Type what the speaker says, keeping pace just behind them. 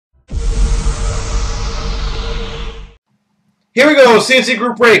Here we go, CNC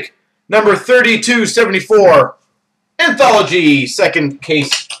group break, number 3274. Anthology, second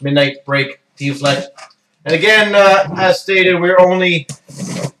case, midnight break, T-Flex. And again, as stated, we're only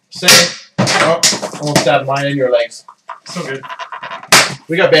saying... Oh, almost stabbed mine in your legs. Still good.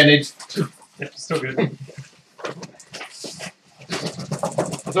 We got band-aids. Yeah, still good.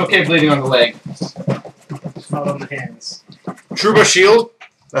 It's okay bleeding on the leg. It's not on the hands. Truba Shield.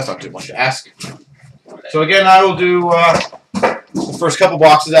 That's not too much to ask. So again, I will do the first couple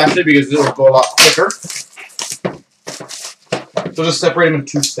boxes actually because it will go a lot quicker. So just separate them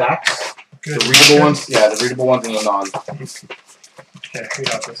into two stacks. Good. The readable ones, yeah, the readable ones and the non. Okay, we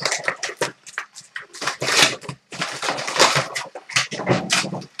got this.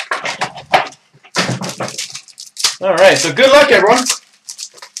 All right, so good luck, everyone.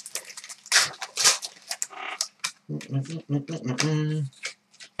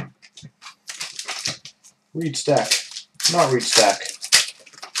 Read stack, not read stack.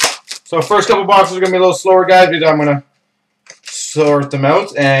 So first couple boxes are gonna be a little slower, guys, because I'm gonna sort them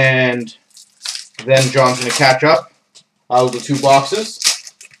out, and then John's gonna catch up. I'll do two boxes.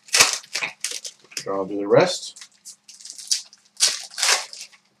 John will do the rest.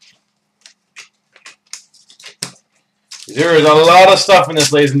 There is a lot of stuff in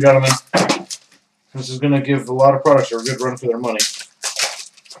this, ladies and gentlemen. This is going to give a lot of products a good run for their money.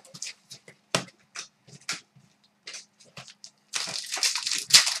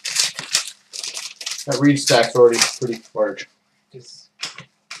 That reed stack's already pretty large.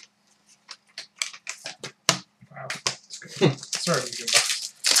 Wow, that's good. Sorry, good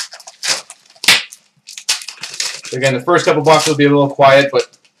box. Again, the first couple boxes will be a little quiet,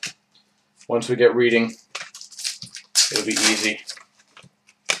 but once we get reading, it'll be easy.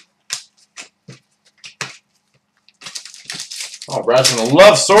 Oh, Brad's gonna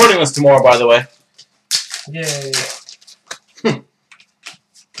love sorting this tomorrow, by the way. Yay.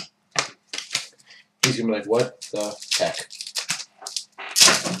 He's gonna be like, what the heck?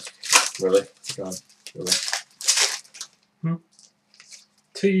 Really? John, really?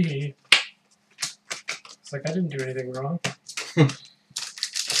 T. It's like I didn't do anything wrong.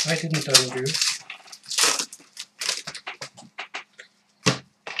 I didn't undo.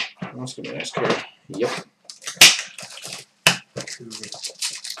 That's gonna be a nice card. Yep.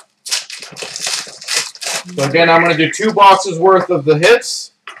 So again, I'm gonna do two boxes worth of the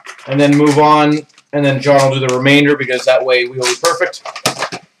hits, and then move on, and then John will do the remainder because that way we will be perfect.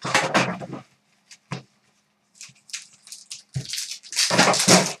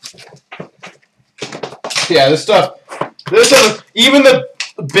 Yeah, this stuff, even the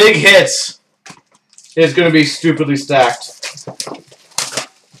big hits is gonna be stupidly stacked.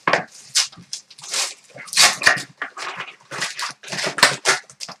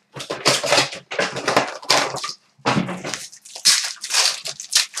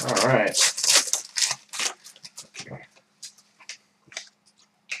 Alright.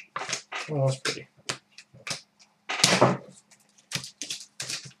 Oh, that's pretty.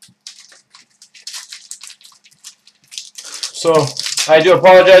 So, I do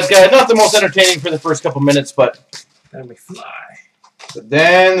apologize, guys. Not the most entertaining for the first couple minutes, but then we fly. But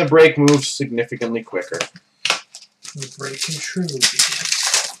then the break moves significantly quicker. The break can truly begin.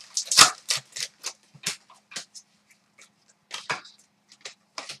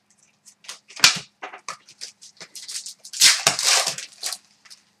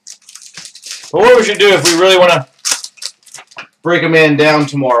 But what we should do if we really want to break a man down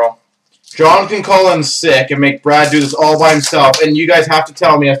tomorrow, John can call in sick and make Brad do this all by himself, and you guys have to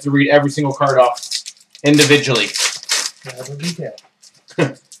tell me I have to read every single card off individually. That would be good.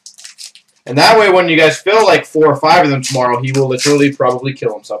 And that way, when you guys fill like 4 or 5 of them tomorrow, he will literally probably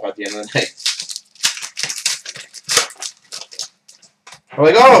kill himself at the end of the day. We're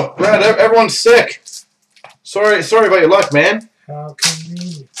like, oh, Brad, everyone's sick. Sorry about your luck, man. How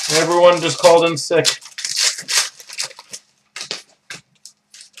convenient. Everyone just called in sick.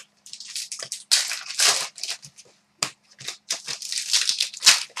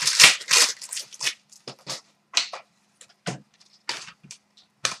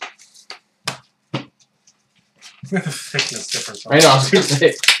 We have a thickness difference. I know, I was going to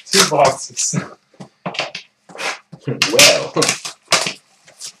say. 2 boxes. Well.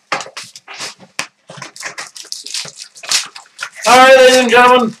 Alright, ladies and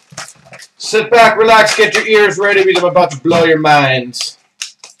gentlemen. Sit back, relax, get your ears ready because I'm about to blow your minds.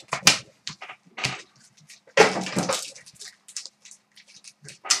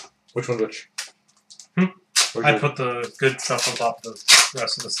 Which one's which? I put the good stuff on top of the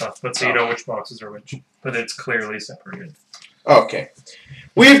rest of the stuff, but so you know which boxes are which. But it's clearly separated. Okay.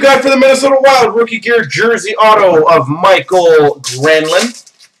 We've got for the Minnesota Wild rookie gear jersey auto of Michael Granlund.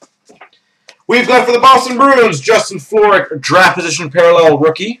 We've got for the Boston Bruins Justin Florek draft position parallel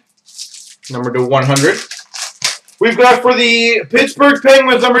rookie, number to 100. We've got for the Pittsburgh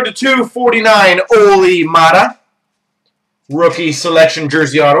Penguins number to 249 Oli Mata, rookie selection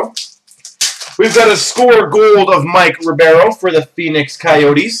jersey auto. We've got a score gold of Mike Ribeiro for the Phoenix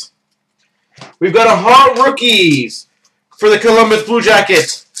Coyotes. We've got a hot rookies for the Columbus Blue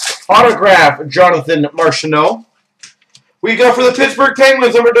Jackets, autograph Jonathan Marchessault. We got for the Pittsburgh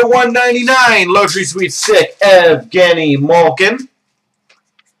Penguins, number to 199, luxury suite sick, Evgeny Malkin.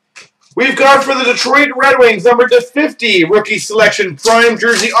 We've got for the Detroit Red Wings, number to 50, rookie selection prime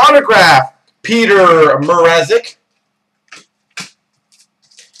jersey autograph, Peter Mrazek.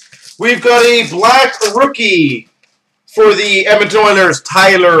 We've got a black rookie for the Edmonton Oilers,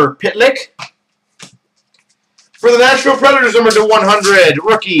 Tyler Pitlick. For the Nashville Predators, number to 100,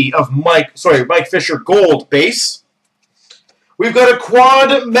 rookie of Mike Fisher gold base. We've got a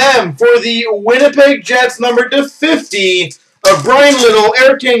quad mem for the Winnipeg Jets, number to 50, of Brian Little,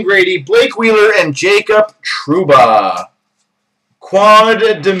 Eric Tangradi, Blake Wheeler, and Jacob Trouba. Quad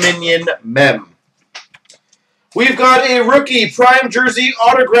Dominion mem. We've got a rookie prime jersey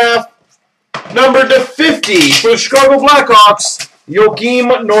autograph, number to 50, for the Chicago Blackhawks, Joachim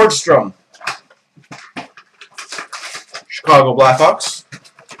Nordstrom. Chicago Blackhawks.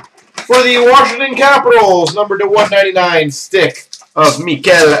 For the Washington Capitals, number to 199, stick of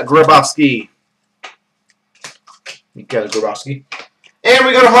Mikhail Grabowski. And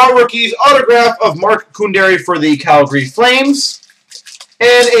we got a hot rookies autograph of Mark Kunderi for the Calgary Flames.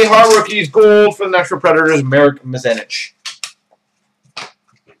 And a hot rookies gold for the Nashville Predators, Marek Mazanich.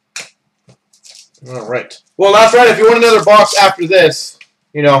 All right. Well, that's right. If you want another box after this,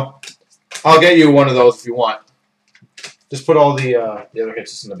 you know, I'll get you one of those if you want. Just put all the other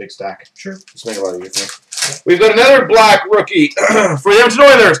hits just in the big stack. Sure. Just make a lot of easier. We've got another black rookie for the Edmonton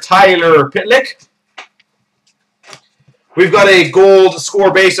Oilers, Tyler Pitlick. We've got a gold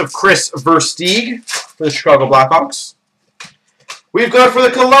score base of Chris Versteeg for the Chicago Blackhawks. We've got for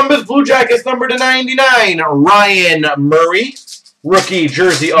the Columbus Blue Jackets, number to 99, Ryan Murray. Rookie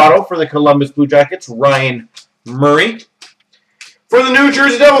jersey auto for the Columbus Blue Jackets, Ryan Murray. For the New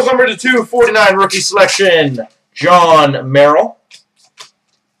Jersey Devils, number to 249, rookie selection, John Merrill.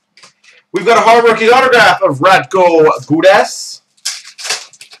 We've got a hard rookie autograph of Radko Gudas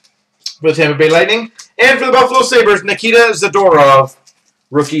for the Tampa Bay Lightning. And for the Buffalo Sabres, Nikita Zadorov,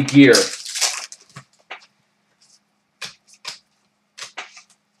 rookie gear.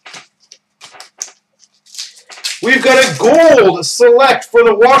 We've got a gold select for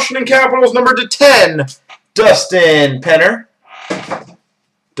the Washington Capitals, number to 10, Dustin Penner.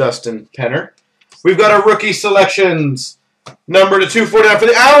 We've got our rookie selections, number to 249 for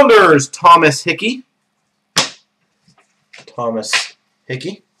the Islanders, Thomas Hickey.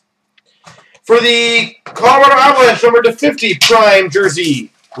 For the Colorado Avalanche, number to 50, prime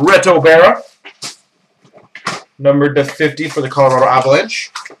jersey, Reto Berra. Number to 50 for the Colorado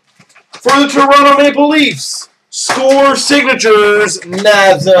Avalanche. For the Toronto Maple Leafs, score signatures,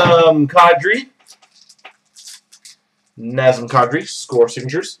 Nazem Kadri, score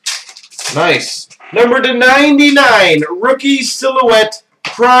signatures. Nice. Number to 99, rookie silhouette,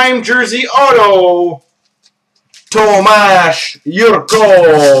 prime jersey auto, Tomas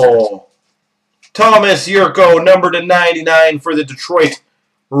Jurko. Thomas Jurko, number to 99 for the Detroit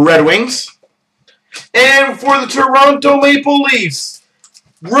Red Wings. And for the Toronto Maple Leafs,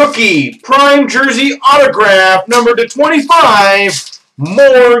 rookie prime jersey autograph, number to 25,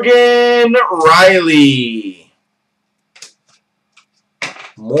 Morgan Riley.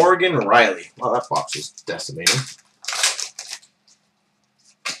 Wow, that box is decimating.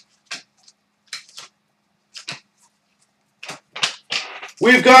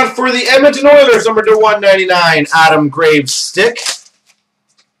 We've got for the Edmonton Oilers, number to 199, Adam Graves stick.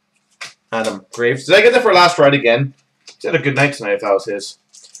 Adam Graves. Did I get that for last ride again? He had a good night tonight if that was his.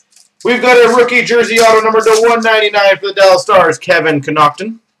 We've got a rookie jersey auto, number to 199 for the Dallas Stars, Kevin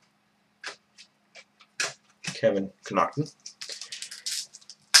Connaughton.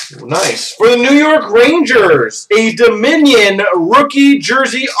 Nice. For the New York Rangers, a Dominion rookie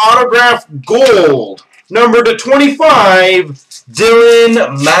jersey autograph gold, number to 25,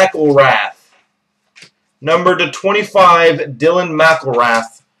 Dylan McIlrath. Number to 25, Dylan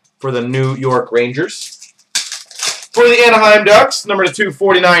McIlrath for the New York Rangers. For the Anaheim Ducks, number to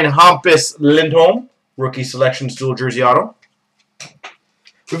 249, Hampus Lindholm, rookie selections dual jersey auto.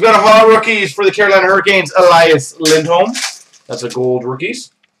 We've got a hot rookies for the Carolina Hurricanes, Elias Lindholm. That's a gold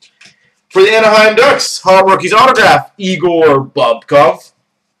rookies. For the Anaheim Ducks, Hot Rookies autograph, Igor Bubkov.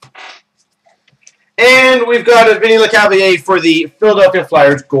 And we've got a Vinny LeCavalier for the Philadelphia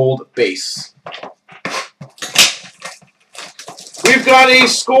Flyers gold base. We've got a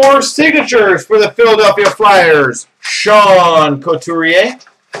score signatures for the Philadelphia Flyers, Sean Couturier.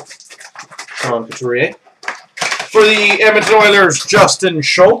 For the Edmonton Oilers, Justin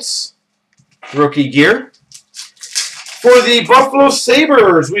Schultz, rookie gear. For the Buffalo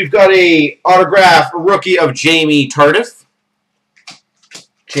Sabres, we've got a autograph rookie of Jamie Tardif.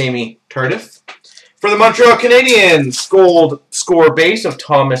 For the Montreal Canadiens, gold score base of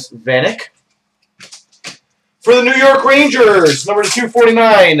Thomas Vanek. For the New York Rangers, number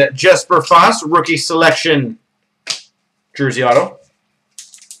 249, Jesper Foss, rookie selection, jersey auto.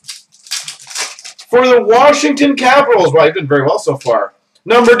 For the Washington Capitals, well, they've been very well so far.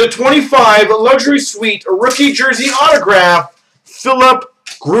 Number 25, luxury suite, rookie jersey autograph, Philip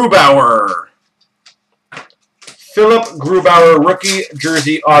Grubauer. Rookie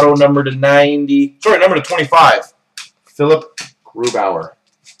jersey auto, number 25. Philip Grubauer.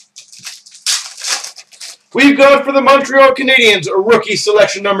 We've got for the Montreal Canadiens a rookie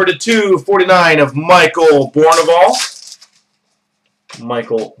selection number 249 of Michael Bournival.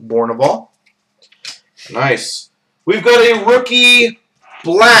 Nice. We've got a rookie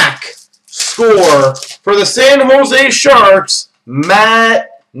black score for the San Jose Sharks,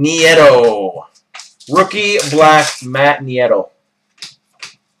 Matt Nieto. Rookie black Matt Nieto.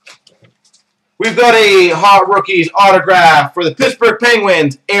 We've got a Hot Rookies autograph for the Pittsburgh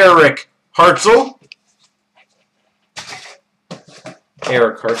Penguins, Erik Hartzell.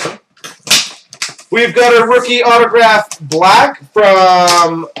 We've got a rookie autograph black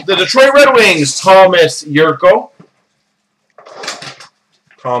from the Detroit Red Wings, Thomas Yurko.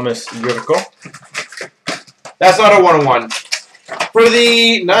 That's not a 1-on-1. For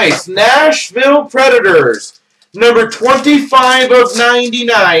the nice Nashville Predators, number 25 of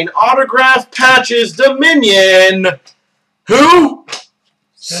 99, autograph patches, Dominion. Who?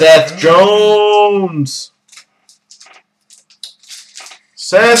 Seth Jones.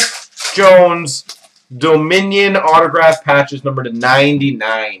 Seth Jones, Dominion autograph patches, number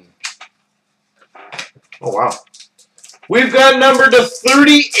 99. Oh, wow. We've got number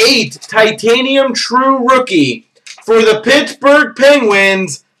 38, Titanium True Rookie for the Pittsburgh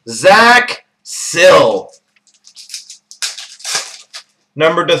Penguins, Zach Sill.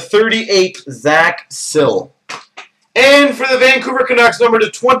 Number 38, Zach Sill. And for the Vancouver Canucks, number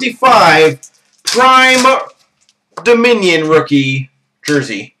 25, Prime Dominion Rookie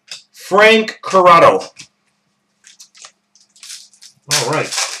jersey, Frank Corrado. All right.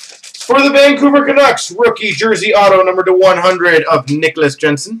 For the Vancouver Canucks, rookie jersey auto number 100 of Nicholas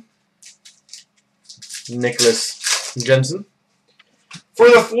Jensen. For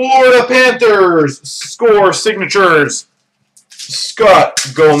the Florida Panthers, score signatures, Scott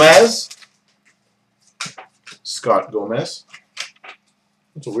Gomez.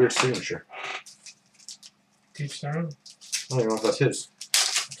 That's a weird signature. Teach their own. I don't even know if that's his.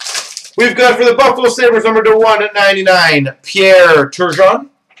 We've got for the Buffalo Sabres, number 199, Pierre Turgeon.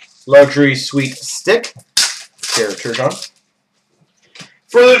 Luxury Suite Stick, Pierre Turgeon.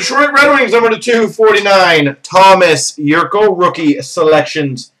 For the Detroit Red Wings, number 249, Thomas Yurko, rookie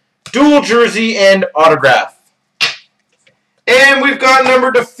selections, dual jersey and autograph. And we've got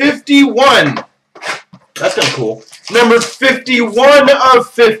number 51. That's kind of cool. Number 51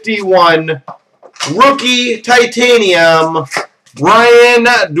 of 51, rookie titanium,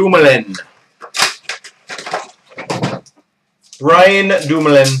 Ryan Dumoulin.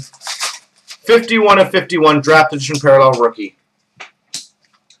 51 of 51, draft edition parallel rookie.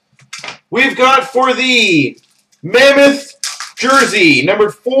 We've got for the Mammoth jersey, number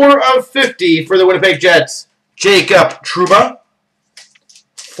 4 of 50 for the Winnipeg Jets, Jacob Trouba.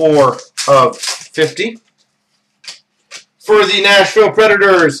 4 of 50. For the Nashville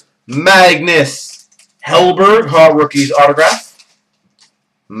Predators, Magnus Hellberg, Hot Rookies autograph.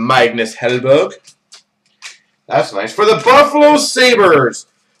 Magnus Hellberg. That's nice. For the Buffalo Sabres,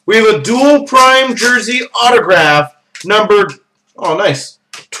 we have a dual prime jersey autograph, numbered, oh nice,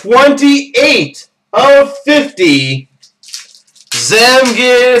 28 of 50,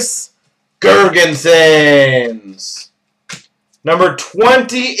 Zemgus Girgensons. Number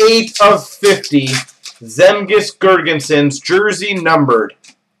 28 of 50, Zemgus Girgensons, jersey numbered.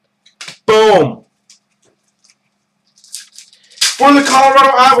 Boom. For the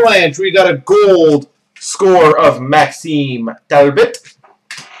Colorado Avalanche, we got a gold score of Maxime Talbot.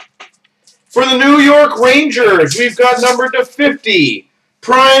 For the New York Rangers, we've got number 50,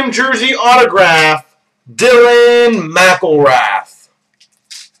 prime jersey autograph, Dylan McIlrath.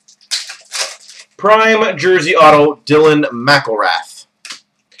 Prime Jersey Auto, Dylan McElrath.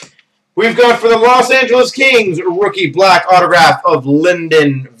 We've got for the Los Angeles Kings, rookie black autograph of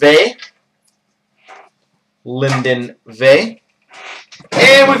Lyndon Vay. Lyndon Vay.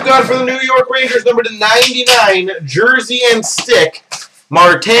 And we've got for the New York Rangers, number to 99, jersey and stick,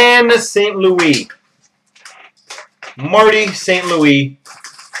 Martin St. Louis. Marty St. Louis,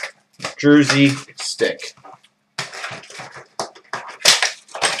 jersey stick.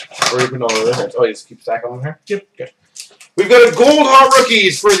 Where are you putting all of this? Oh, you just keep stacking them here? Yep. Good. We've got a gold hot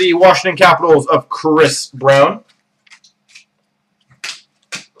rookies for the Washington Capitals of Chris Brown.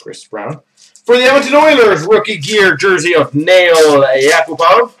 Chris Brown. For the Edmonton Oilers, rookie gear jersey of Nail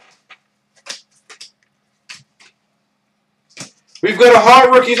Yakupov. We've got a hot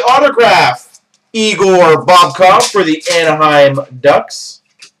rookies autograph, Igor Bobkov for the Anaheim Ducks.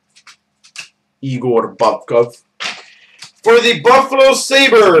 Igor Bobkov. For the Buffalo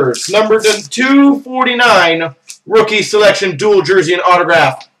Sabres, number 249, rookie selection dual jersey and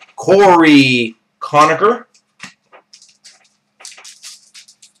autograph, Corey Conacher.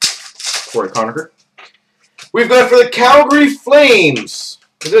 Corey Conacher. We've got for the Calgary Flames.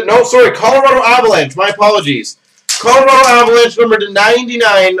 Is it? No, sorry, Colorado Avalanche. My apologies. Colorado Avalanche, number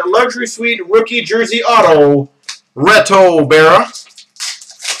 99, luxury suite rookie jersey auto, Reto Berra.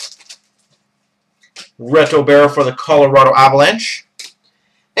 Reto Berra for the Colorado Avalanche.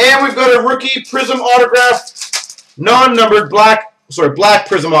 And we've got a rookie prism autograph, non-numbered black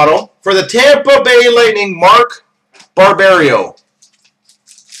prism auto for the Tampa Bay Lightning, Mark Barberio.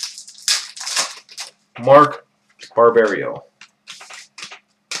 Mark Barberio.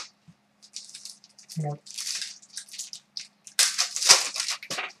 More.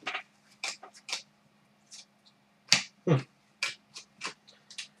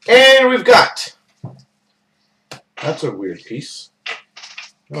 And we've got, that's a weird piece.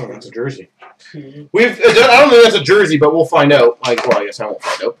 Oh, that's a jersey. I don't think that's a jersey, but we'll find out. Well, I guess I won't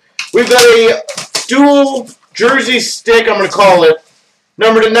find out. We've got a dual jersey stick, I'm going to call it.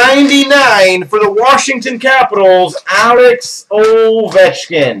 Number 99 for the Washington Capitals, Alex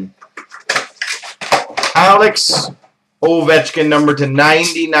Ovechkin. Alex Ovechkin, number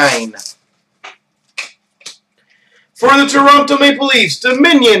 99. For the Toronto Maple Leafs,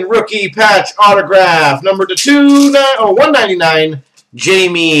 Dominion rookie patch autograph, number 199,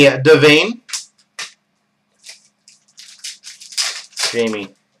 Jamie Devane.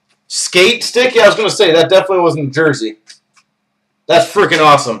 Jamie. Skate stick? Yeah, I was going to say, that definitely wasn't a jersey. That's freaking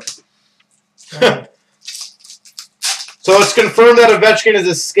awesome. So it's confirmed that Ovechkin is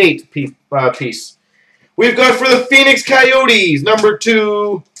a skate piece. We've got for the Phoenix Coyotes, number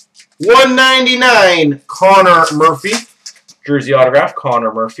 199, Connor Murphy. Jersey autograph,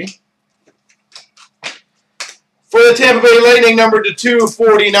 Connor Murphy. For the Tampa Bay Lightning, number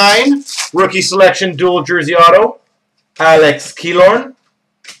 249, rookie selection dual jersey auto, Alex Killorn.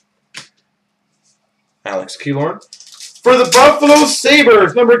 Alex Killorn. For the Buffalo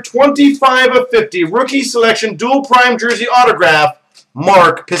Sabres, number 25 of 50, rookie selection dual prime jersey autograph,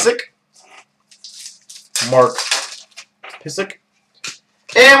 Mark Pysyk. Mark Pysyk.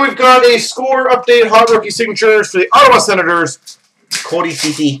 And we've got a score update hot rookie signatures for the Ottawa Senators, Cody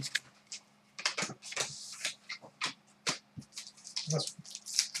Ceci.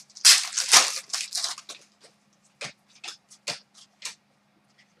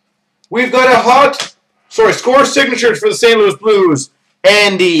 We've got a score signatures for the St. Louis Blues,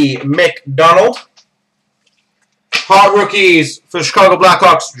 Andy McDonald. Hot rookies for the Chicago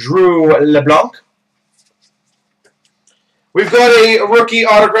Blackhawks, Drew LeBlanc. We've got a rookie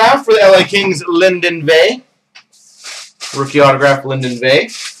autograph for the LA Kings, Lyndon Vay. Rookie autograph, Lyndon Vay.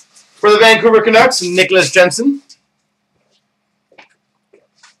 For the Vancouver Canucks, Nicholas Jensen.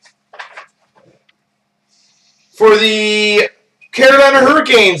 For the Carolina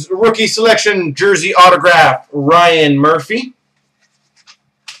Hurricanes, rookie selection jersey autograph, Ryan Murphy.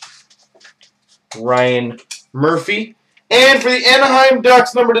 Ryan Murphy. And for the Anaheim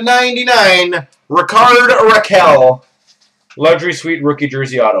Ducks, number 99, Ricard Raquel. Luxury Suite rookie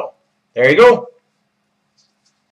jersey auto. There you go.